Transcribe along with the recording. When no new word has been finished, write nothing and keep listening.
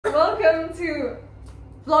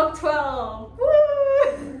Vlog 12!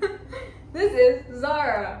 Woo! This is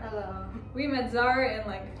Zara. Hello. We met Zara in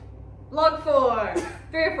like vlog 4,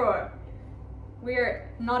 3 or 4. We're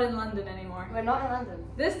not in London anymore. We're not in London.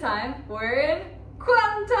 This time we're in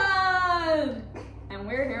Kuantan! And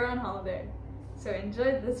we're here on holiday. So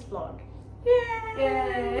enjoy this vlog.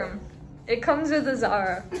 Yay! It comes with a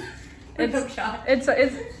Zara.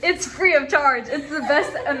 It's free of charge. It's the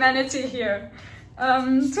best amenity here.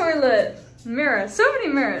 Toilet, mirror, so many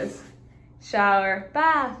mirrors. Shower,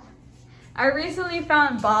 bath. I recently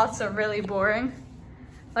found baths are really boring.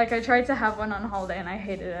 Like I tried to have one on holiday and I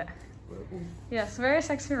hated it. Yes, very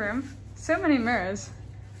sexy room. So many mirrors.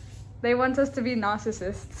 They want us to be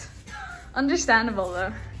narcissists. Understandable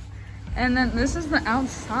though. And then this is the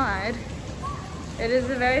outside. It is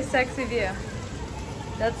a very sexy view.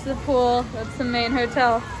 That's the pool, that's the main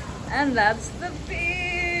hotel, and that's the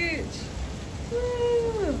beach.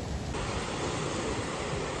 Woo!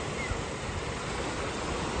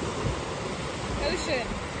 Ocean.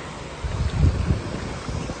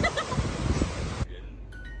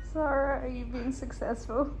 Zara, are you being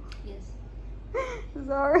successful? Yes.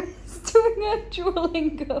 Zara is doing a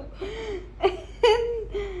Duolingo.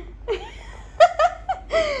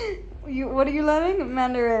 What are you learning?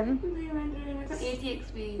 Mandarin.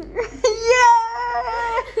 ATXP.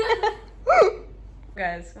 Yeah!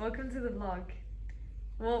 Guys, welcome to the vlog.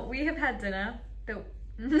 Well, we have had dinner, though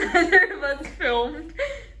neither of us filmed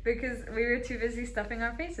because we were too busy stuffing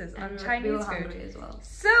our faces on Chinese we were food. hungry as well.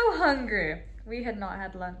 So hungry. We had not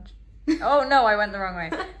had lunch. Oh no, I went the wrong way.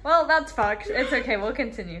 Well, that's fucked. It's okay, we'll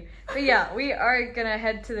continue. But yeah, we are gonna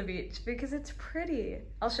head to the beach because it's pretty.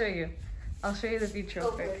 I'll show you. I'll show you the beach real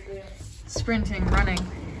quick. Yeah. Sprinting, running.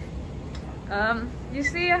 You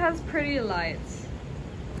see it has pretty lights.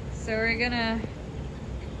 So we're gonna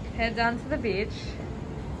head down to the beach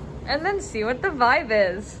and then see what the vibe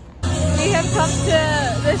is. We have come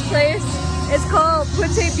to this place. It's called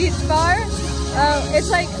Pute Beach Bar. It's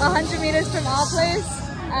like 100 meters from our place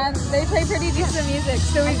and they play pretty decent music.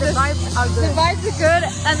 So we The vibes are good. The vibes are good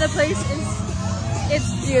and the place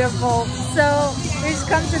it's beautiful. So we just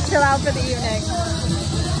come to chill out for the evening.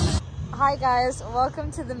 Hi guys,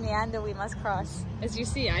 welcome to the meander we must cross. As you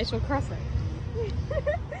see, I shall cross it.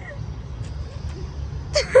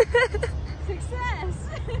 Success!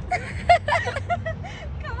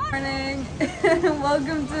 Come on! Morning!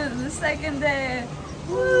 Welcome to the second day.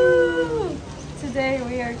 Woo! Today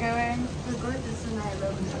we are going to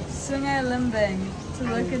Sungai Limbing to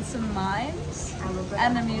look at some mines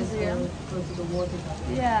and a museum. Go to the waterfalls.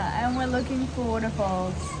 Yeah, and we're looking for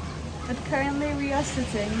waterfalls. But currently we are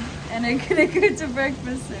sitting and are gonna go to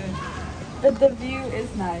breakfast soon. But the view is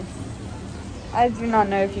nice. I do not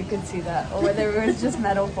know if you could see that or whether it was just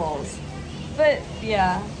metal falls. But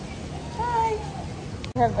yeah. Hi!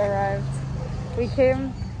 We have arrived. We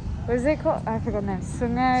came, what is it called? I forgot the name.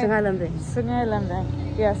 Sungai Limbing. Sungai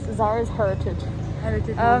Limbing. Yes, Zara's heritage.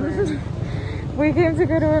 Heritage. We came to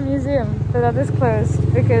go to a museum, but that is closed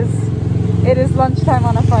because it is lunchtime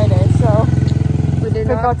on a Friday, so We did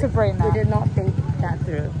not think that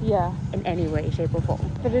through. Yeah. In any way, shape or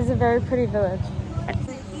form. But it is a very pretty village.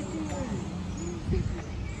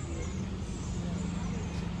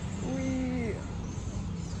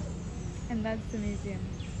 And that's the museum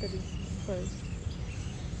that is closed.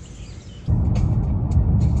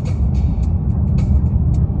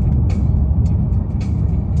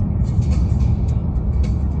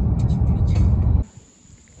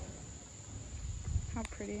 How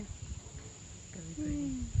pretty. Very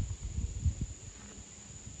pretty.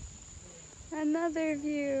 Another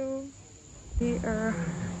view. We are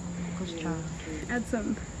at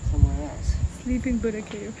Somewhere else. Sleeping Buddha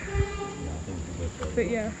cave. But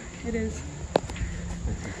yeah, it is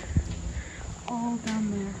all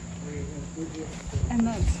down there. And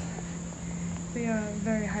we are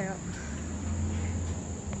very high up.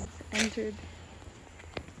 Entered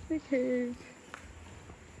the cave.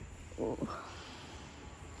 Oh.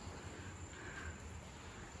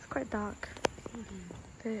 It's quite dark.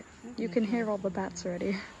 But you can hear all the bats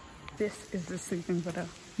already. This is the sleeping Buddha,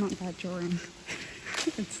 not that drawing.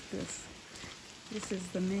 It's this. This is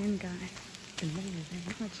the main guy.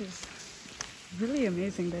 Which is really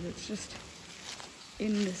amazing that it's just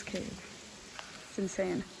in this cave. It's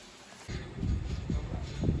insane.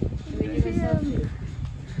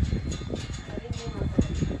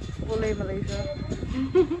 Boleh Malaysia.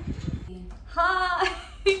 Hi!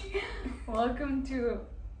 Welcome to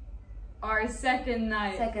our second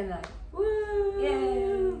night. Second night. Woo!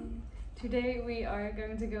 Yay! Today we are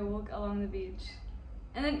going to go walk along the beach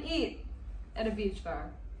and then eat at a beach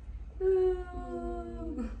bar.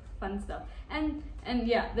 Woo! fun stuff. And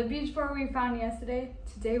yeah, the beach bar we found yesterday,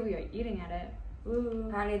 today we are eating at it. Ooh.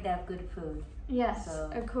 Apparently they have good food. Yes, so.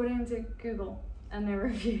 According to Google and their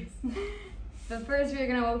reviews. But first we're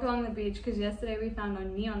gonna walk along the beach because yesterday we found a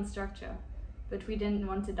neon structure, but we didn't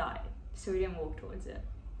want to die, so we didn't walk towards it.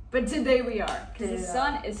 But today we are, because the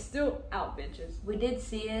sun is still out, bitches. We did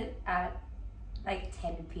see it at like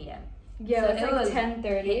 10 p.m. Yeah, so it was like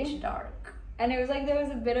 10:30. Pitch dark. And it was like there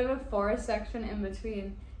was a bit of a forest section in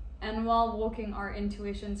between. And while walking, our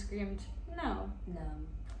intuition screamed, no. No.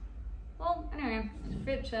 Well, anyway,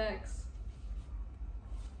 fit checks.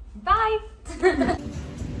 Bye!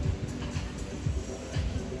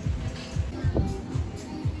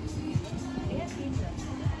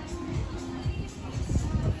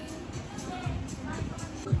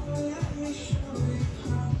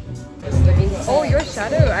 Oh, your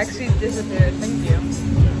shadow actually disappeared. Thank you.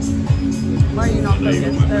 Why are you not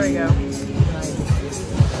focused? There we go.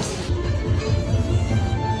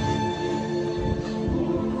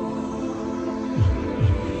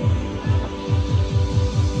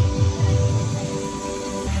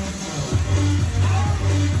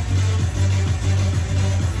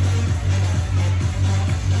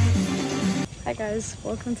 Hi guys,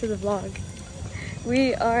 welcome to the vlog.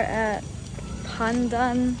 We are at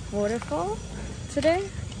Kuantan waterfall today,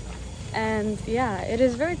 and yeah, it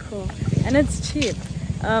is very cool and it's cheap.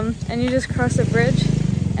 And you just cross a bridge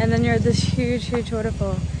and then you're at this huge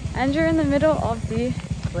waterfall and you're in the middle of the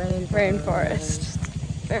rainforest.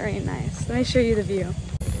 Very nice. Let me show you the view.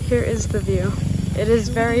 Here is the view. It is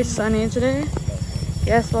very sunny today.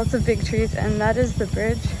 Yes, lots of big trees, and that is the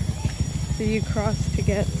bridge that you cross to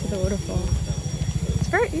get to the waterfall. It's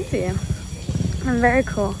very easy and very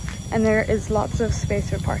cool, and there is lots of space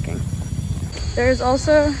for parking. There's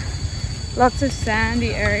also lots of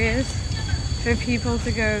sandy areas for people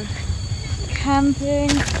to go camping.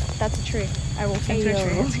 That's a tree. I walked into a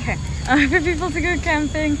tree. It's okay. For people to go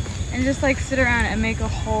camping and just like sit around and make a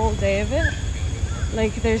whole day of it.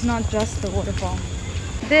 Like there's not just the waterfall.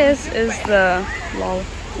 This is the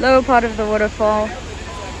lower part of the waterfall.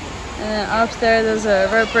 And then up there's a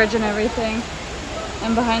rope bridge and everything.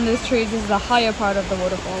 And behind those trees is the higher part of the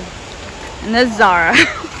waterfall. And there's Zara.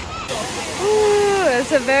 Ooh,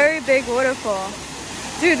 it's a very big waterfall.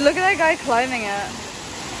 Dude, look at that guy climbing it.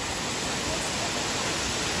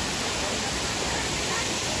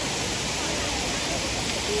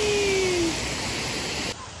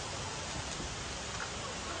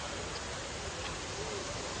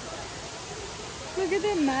 Look at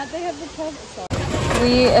their mat, they have the top.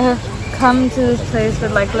 We have come to this place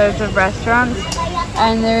with like loads of restaurants,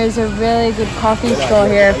 and there is a really good coffee stall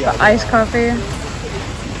here for iced coffee.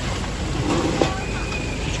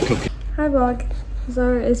 Hi vlog.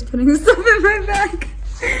 Zara is putting stuff in my bag.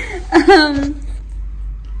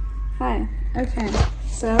 Hi. Okay,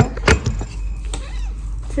 so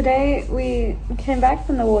today we came back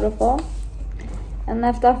from the waterfall and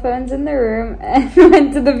left our phones in the room and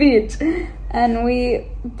went to the beach. And we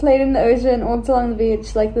played in the ocean, walked along the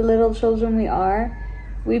beach like the little children we are.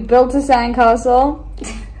 We built a sandcastle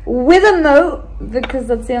with a moat, because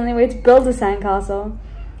that's the only way to build a sandcastle.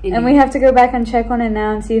 And we have to go back and check on it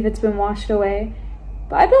now and see if it's been washed away.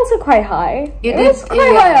 But I built it quite high. It was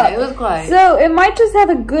quite high up. It was quite. So it might just have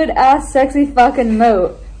a good ass sexy fucking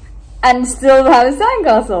moat and still have a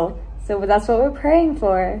sandcastle. So that's what we're praying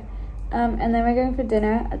for. And then we're going for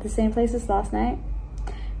dinner at the same place as last night.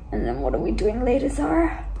 And then what are we doing later,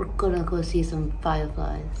 Zara? We're gonna go see some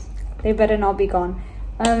fireflies. They better not be gone.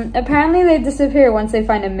 Apparently they disappear once they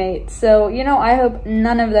find a mate. So, you know, I hope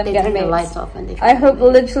none of them get mates. They turn the lights off and they find a mate. I hope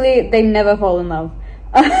literally they never fall in love.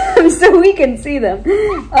 So we can see them.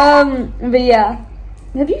 But yeah.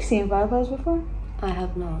 Have you seen fireflies before? I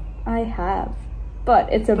have not. I have.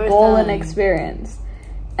 But it's a ballin' experience.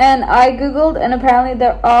 And I googled, and apparently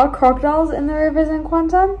there are crocodiles in the rivers in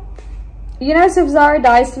Kuantan. You know, so if Zara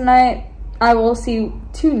dies tonight, I will see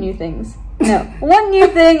 2 new things. No, 1 new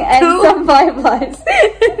thing and some fireflies.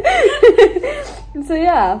 So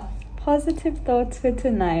yeah, positive thoughts for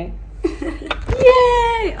tonight.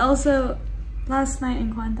 Yay! Also, last night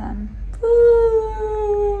in Kuantan. Woo!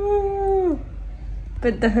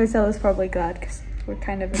 But the hotel is probably glad because we're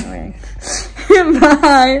kind of annoying.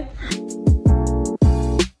 Bye!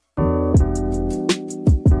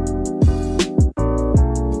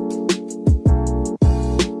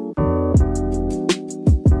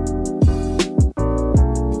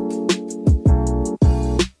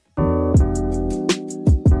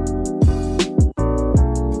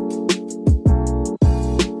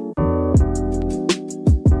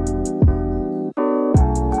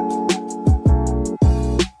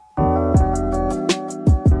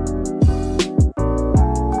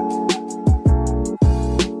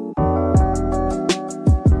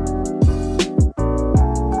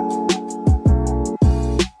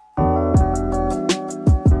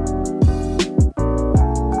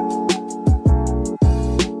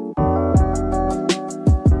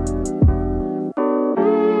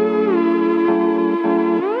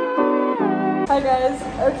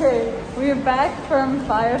 we're back from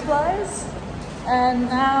Fireflies, and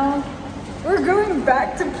now we're going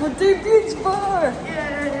back to Pute Beach Bar.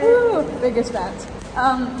 Woo! Biggest fans.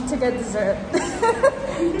 To get dessert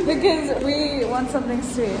because we want something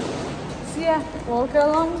sweet. So yeah, walk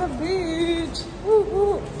along the beach. Woo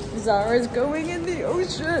woo. Zara's going in the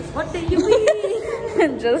ocean. What do you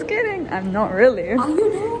mean? Just kidding. I'm not really. Are you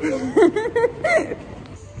know?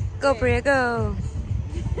 Go Priya, go.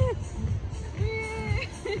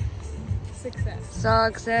 Success.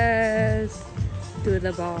 Success to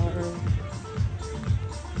the bar.